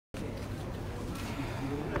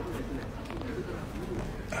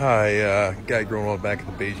Hi, Guy Groenewold back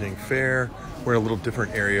at the Beijing Fair. We're in a little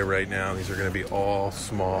different area right now. These are going to be all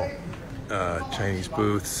small Chinese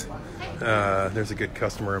booths. There's a good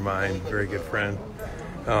customer of mine, very good friend.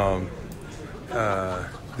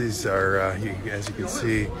 These are, as you can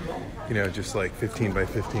see, just like 15 by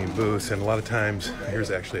 15 booths. And a lot of times, here's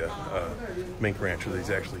actually a mink rancher that he's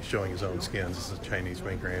actually showing his own skins. This is a Chinese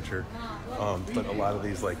mink rancher. But a lot of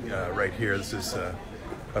these, like right here, this is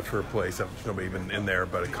a fur place. There's nobody even in there,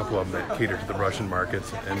 but a couple of them that cater to the Russian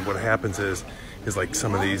markets. And what happens is like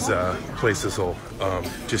some of these places will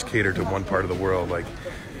just cater to one part of the world. Like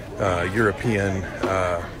European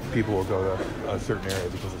people will go to a certain area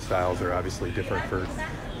because the styles are obviously different for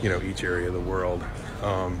each area of the world.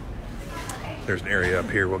 There's an area up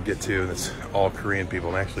here we'll get to that's all Korean people,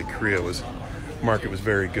 and actually market was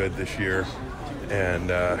very good this year, and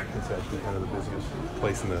it's actually kind of the busiest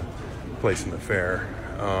place in the fair.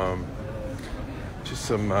 Just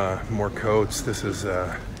some more coats. This is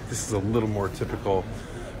a little more typical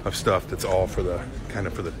of stuff that's all for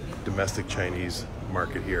the domestic Chinese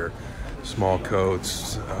market here. Small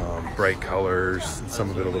coats, bright colors,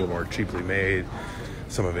 some of it a little more cheaply made,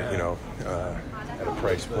 some of it at a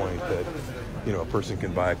price point that a person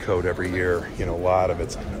can buy a coat every year. A lot of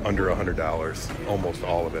it's under $100, almost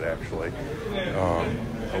all of it actually.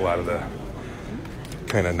 A lot of the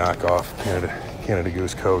kind of knockoff Canada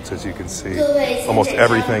Goose coats, as you can see. Almost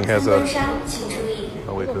everything has a.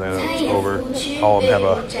 I'll wait for that. It's over. All of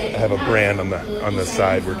them have a brand on the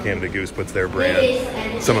side where Canada Goose puts their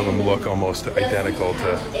brand. Some of them look almost identical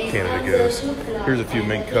to Canada Goose. Here's a few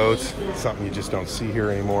mink coats. Something you just don't see here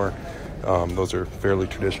anymore. Those are fairly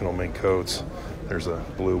traditional mink coats. There's a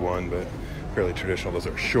blue one, but fairly traditional. Those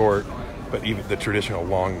are short, but even the traditional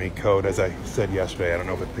long mink coat, as I said yesterday, I don't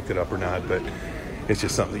know if it picked it up or not, but it's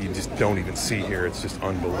just something that you just don't even see here. It's just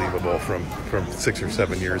unbelievable from 6 or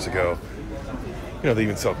 7 years ago. They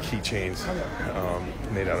even sell keychains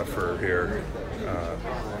made out of fur here.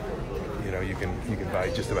 You can buy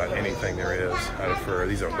just about anything there is out of fur.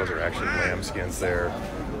 Those are actually lamb skins there,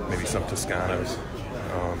 maybe some Toscanos.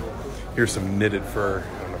 Here's some knitted fur.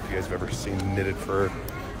 I don't know if you guys have ever seen knitted fur.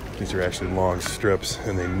 These are actually long strips,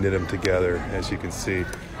 and they knit them together, as you can see,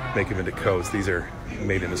 make them into coats. These are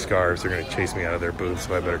made into scarves. They're going to chase me out of their booth,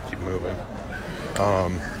 so I better keep moving.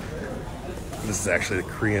 This is actually the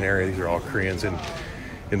Korean area. These are all Koreans in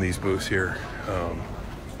these booths here.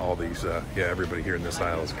 All these, everybody here in this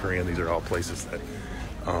aisle is Korean. These are all places that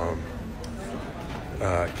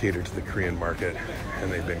cater to the Korean market,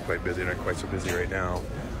 and they've been quite busy. They're not quite so busy right now,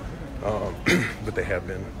 but they've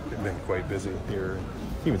been quite busy here.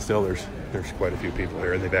 Even still, there's quite a few people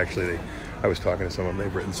here, and I was talking to some of them.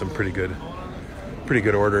 They've written some pretty good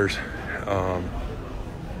orders.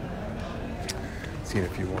 Seeing a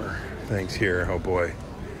few more things here. Oh boy,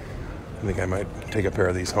 I think I might take a pair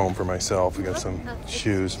of these home for myself. We got some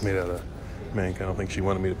shoes made out of mink. I don't think she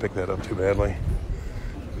wanted me to pick that up too badly,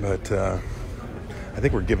 but I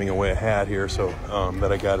think we're giving away a hat here, so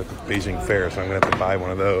that I got at the Beijing Fair, so I'm gonna have to buy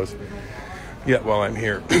one of those. Yeah, while I'm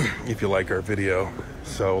here, if you like our video,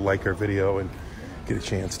 so like our video and get a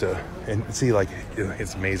chance to and see, like,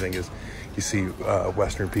 it's amazing is you see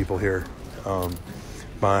Western people here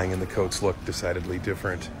buying, and the coats look decidedly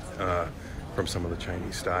different from some of the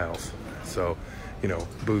Chinese styles. So,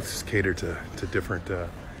 booths cater to different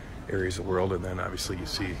areas of the world, and then obviously you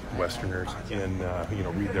see Westerners and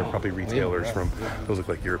they're probably retailers those look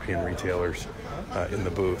like European retailers in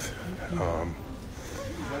the booth.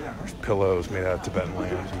 There's pillows made out of Tibetan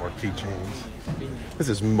lambs, more keychains. This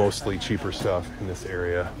is mostly cheaper stuff in this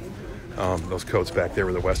area. Those coats back there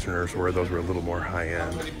where the Westerners were, those were a little more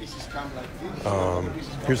high-end.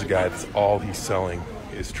 Here's a guy that's all he's selling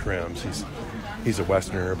is trims. He's a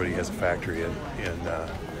Westerner, but he has a factory in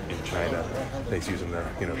China. He's using the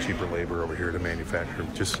cheaper labor over here to manufacture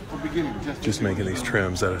just making these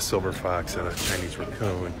trims out of silver fox and a Chinese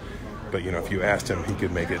raccoon. But if you asked him, he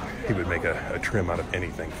would make a trim out of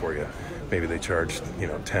anything for you. Maybe they charge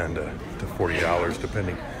 $10 to $40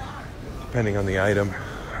 depending on the item.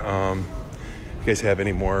 If you guys have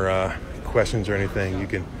any more questions or anything, you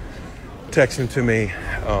can text them to me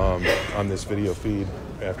on this video feed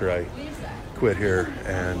after I quit here,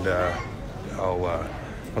 and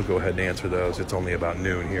I'll go ahead and answer those. It's only about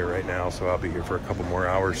noon here right now, so I'll be here for a couple more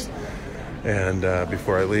hours. And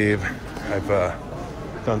before I leave, I've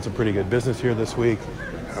done some pretty good business here this week.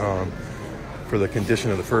 For the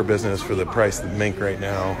condition of the fur business, for the price of the mink right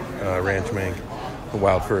now, ranch mink, the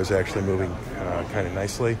wild fur is actually moving kind of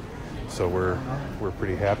nicely, so we're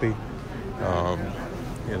pretty happy.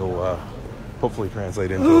 It'll hopefully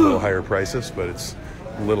translate into a little higher prices, but it's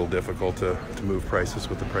little difficult to move prices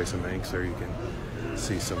with the price of minks. There you can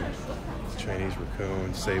see some Chinese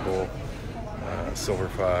raccoon, sable, silver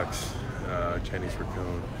fox, Chinese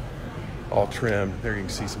raccoon, all trimmed. There you can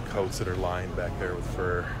see some coats that are lined back there with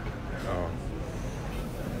fur.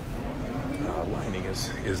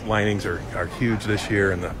 Linings are huge this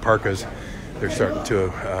year, and the parkas, they're starting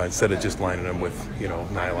to instead of just lining them with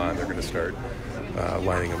nylon, they're going to start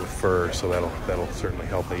lining them with fur. So that'll certainly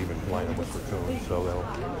help. They even line them with raccoon, so that'll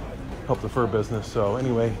help the fur business. So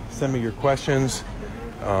anyway, send me your questions,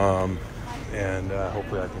 and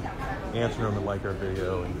hopefully I can answer them and like our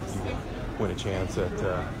video, and you can win a chance at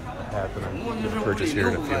a hat that I'm going to purchase here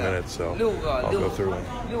in a few minutes. So I'll go through and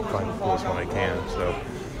find the coolest one I can. So,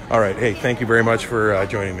 all right, hey, thank you very much for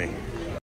joining me.